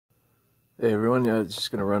Hey everyone, just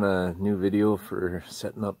going to run a new video for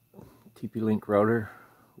setting up TP-Link router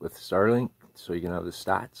with Starlink so you can have the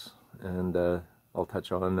stats, and I'll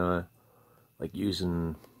touch on like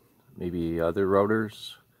using maybe other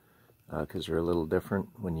routers because they're a little different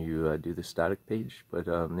when you do the static page. But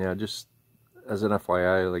yeah, just as an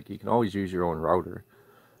FYI, like you can always use your own router.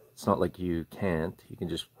 It's not like you can't. You can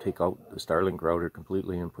just take out the Starlink router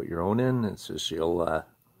completely and put your own in. It's just you'll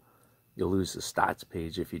lose the stats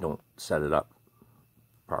page if you don't set it up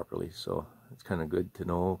properly. So it's kind of good to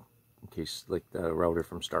know in case like the router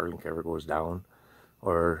from Starlink ever goes down,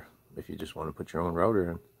 or if you just want to put your own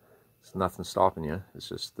router in. It's nothing stopping you. It's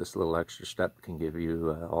just this little extra step can give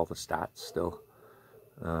you all the stats still.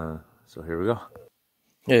 So here we go.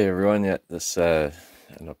 Hey everyone, yeah, this an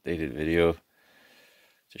updated video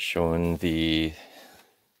just showing the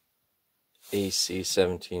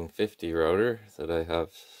AC1750 router that I have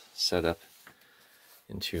set up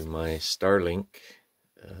into my Starlink.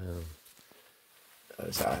 I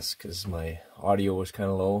was asked because my audio was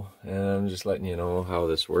kind of low, and I'm just letting you know how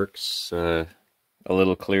this works a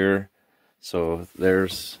little clearer. So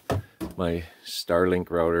there's my Starlink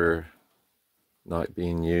router not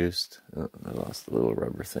being used. I lost the little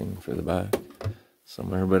rubber thing for the back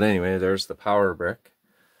somewhere, but anyway, there's the power brick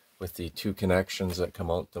with the two connections that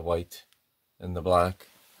come out, the white and the black.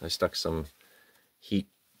 I stuck some heat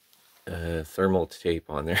thermal tape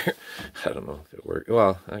on there. I don't know if it worked.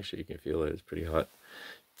 Well, actually you can feel it. It's pretty hot.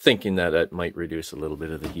 Thinking that it might reduce a little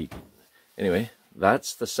bit of the heat. Anyway,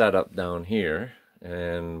 that's the setup down here,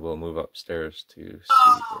 and we'll move upstairs to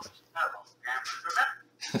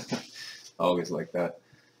see. Always like that.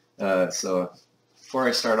 So before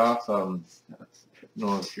I start off, I don't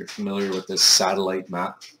know if you're familiar with this satellite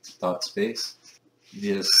map .space.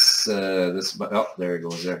 This oh, there it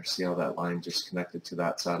goes there. See how that line just connected to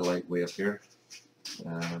that satellite way up here?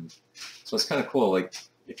 So it's kind of cool. Like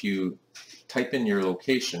if you type in your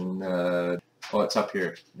location, oh, it's up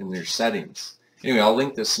here in your settings. Anyway, I'll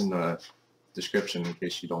link this in the description in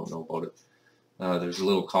case you don't know about it. There's a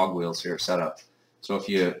little cogwheels here set up. So if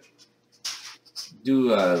you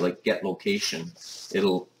do like get location,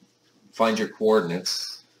 it'll find your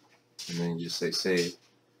coordinates, and then you just say save.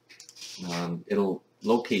 It'll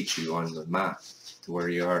locate you on the map to where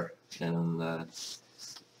you are, and I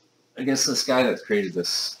guess this guy that created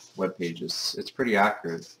this web page it's pretty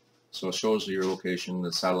accurate. So it shows your location,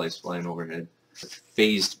 the satellites flying overhead,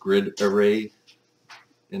 phased grid array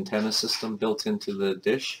antenna system built into the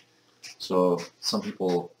dish. So some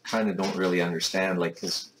people kind of don't really understand, like,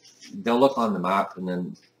 because they'll look on the map and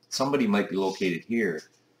then somebody might be located here,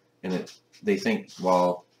 and they think,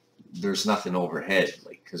 well, there's nothing overhead,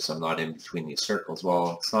 like, because I'm not in between these circles.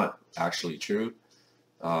 Well, it's not actually true.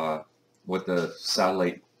 What the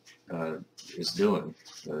satellite is doing,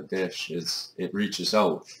 the dish, is it reaches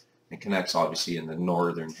out and connects obviously in the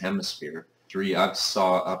northern hemisphere. I've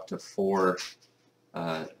saw up to 4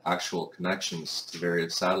 actual connections to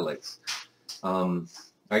various satellites.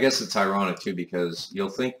 I guess it's ironic too, because you'll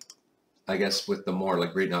think, I guess with the more,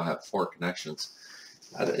 like right now I have 4 connections.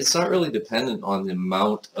 It's not really dependent on the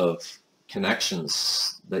amount of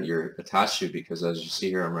connections that you're attached to, because as you see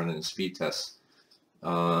here, I'm running a speed test.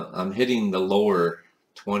 I'm hitting the lower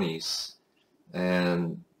 20s,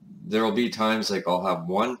 and there will be times like I'll have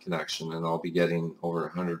 1 connection and I'll be getting over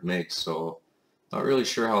 100 megs. So not really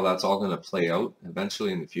sure how that's all going to play out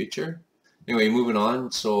eventually in the future. Anyway, moving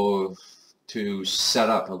on. So to set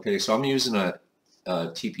up, okay, so I'm using a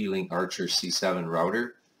TP-Link Archer C7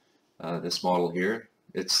 router, this model here.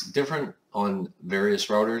 It's different on various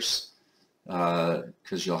routers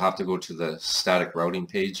because you'll have to go to the static routing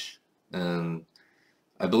page, and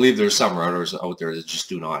I believe there's some routers out there that just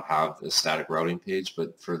do not have the static routing page,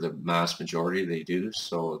 but for the mass majority they do,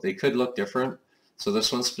 so they could look different. So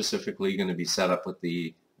this one's specifically going to be set up with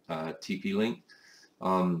the TP-Link.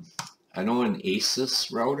 I know in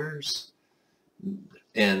ASUS routers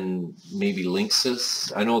and maybe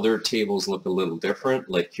Linksys, I know their tables look a little different.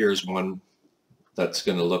 Like here's one that's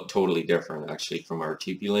going to look totally different actually from our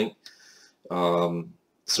TP-Link. So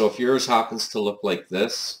if yours happens to look like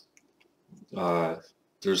this,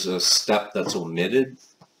 there's a step that's omitted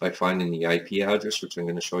by finding the IP address, which I'm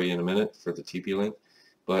going to show you in a minute for the TP-Link.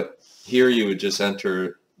 But here you would just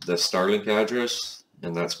enter the Starlink address,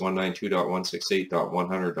 and that's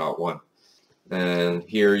 192.168.100.1. And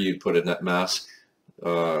here you'd put a net mask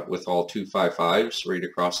with all 255s right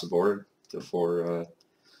across the board to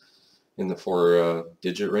in the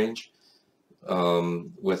 4-digit range.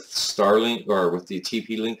 With Starlink, or with the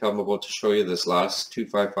TP-Link I'm about to show you, this last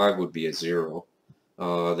 255 would be a 0.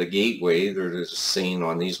 The gateway, they're just saying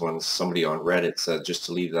on these ones, somebody on Reddit said just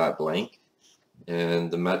to leave that blank.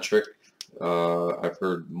 And the metric, I've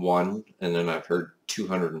heard 1, and then I've heard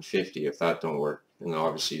 250 if that don't work. And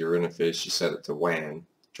obviously your interface, you set it to WAN,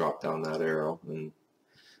 drop down that arrow, and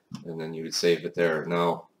then you would save it there.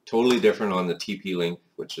 Now, totally different on the TP-Link,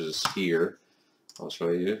 which is here. I'll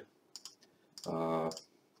show you.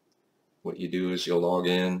 What you do is you'll log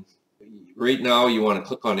in. Right now you want to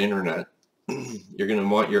click on Internet. You're going to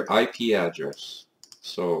want your IP address.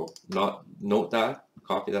 So note that,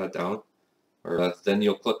 copy that down. Or then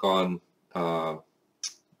you'll click on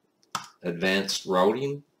Advanced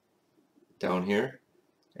Routing down here,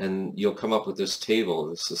 and you'll come up with this table.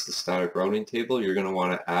 This is the static routing table. You're going to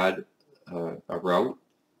want to add a route.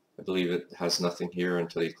 I believe it has nothing here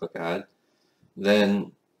until you click Add.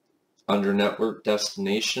 Then under Network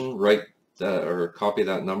Destination, or copy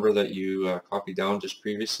that number that you copied down just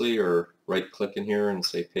previously, or right-click in here and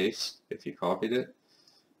say Paste if you copied it.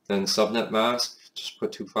 Then subnet mask, just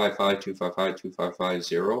put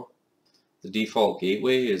 255.255.255.0. The default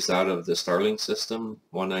gateway is that of the Starlink system,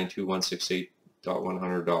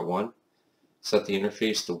 192.168.100.1. Set the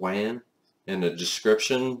interface to WAN, and the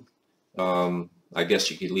description, I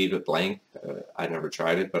guess you could leave it blank. I never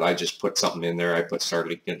tried it, but I just put something in there. I put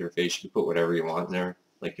Starlink interface. You can put whatever you want in there,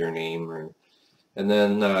 like your name, and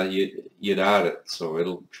then you'd add it. So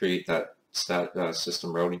it'll create that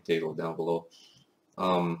system routing table down below.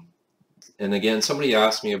 And again, somebody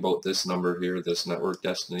asked me about this number here, this network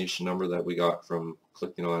destination number that we got from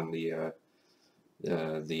clicking on the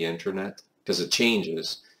internet, because it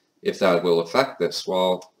changes. If that will affect this,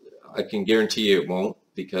 well, I can guarantee you it won't,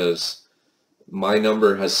 because my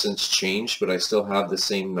number has since changed, but I still have the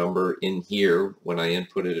same number in here when I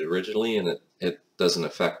inputted it originally, and it doesn't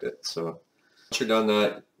affect it. So once you're done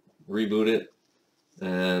that, reboot it,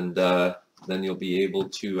 and then you'll be able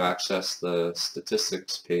to access the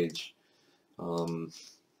statistics page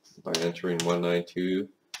by entering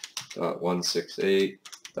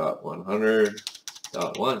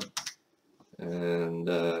 192.168.100.1, and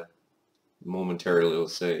momentarily it'll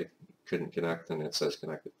say couldn't connect, and it says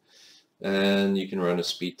connected. And you can run a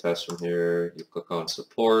speed test from here. You click on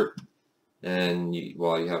support, and you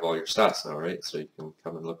have all your stats now, right? So you can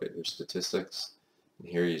come and look at your statistics. And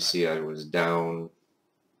here you see I was down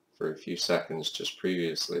for a few seconds just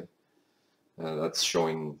previously. That's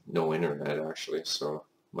showing no internet actually. So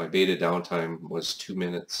my beta downtime was 2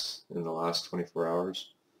 minutes in the last 24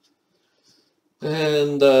 hours.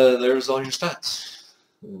 And there's all your stats.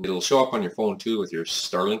 And it'll show up on your phone too with your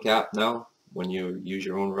Starlink app now when you use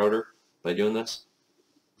your own router by doing this.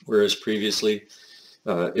 Whereas previously,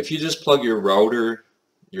 if you just plug your router,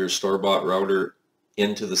 your store-bought router,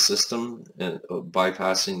 into the system and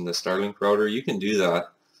bypassing the Starlink router, you can do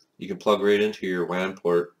that. You can plug right into your WAN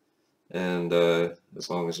port, and as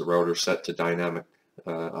long as the router is set to dynamic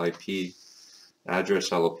IP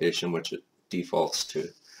address allocation, which it defaults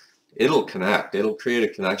to, it'll connect. It'll create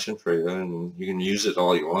a connection for you, and you can use it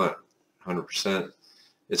all you want, 100%.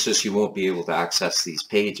 It's just you won't be able to access these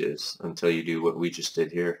pages until you do what we just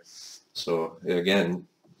did here. So again,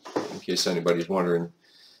 in case anybody's wondering,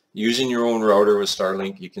 using your own router with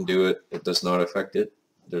Starlink, you can do it. It does not affect it.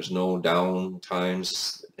 There's no down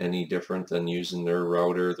times any different than using their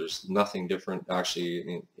router. There's nothing different.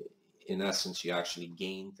 Actually, in essence, you actually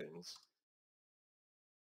gain things.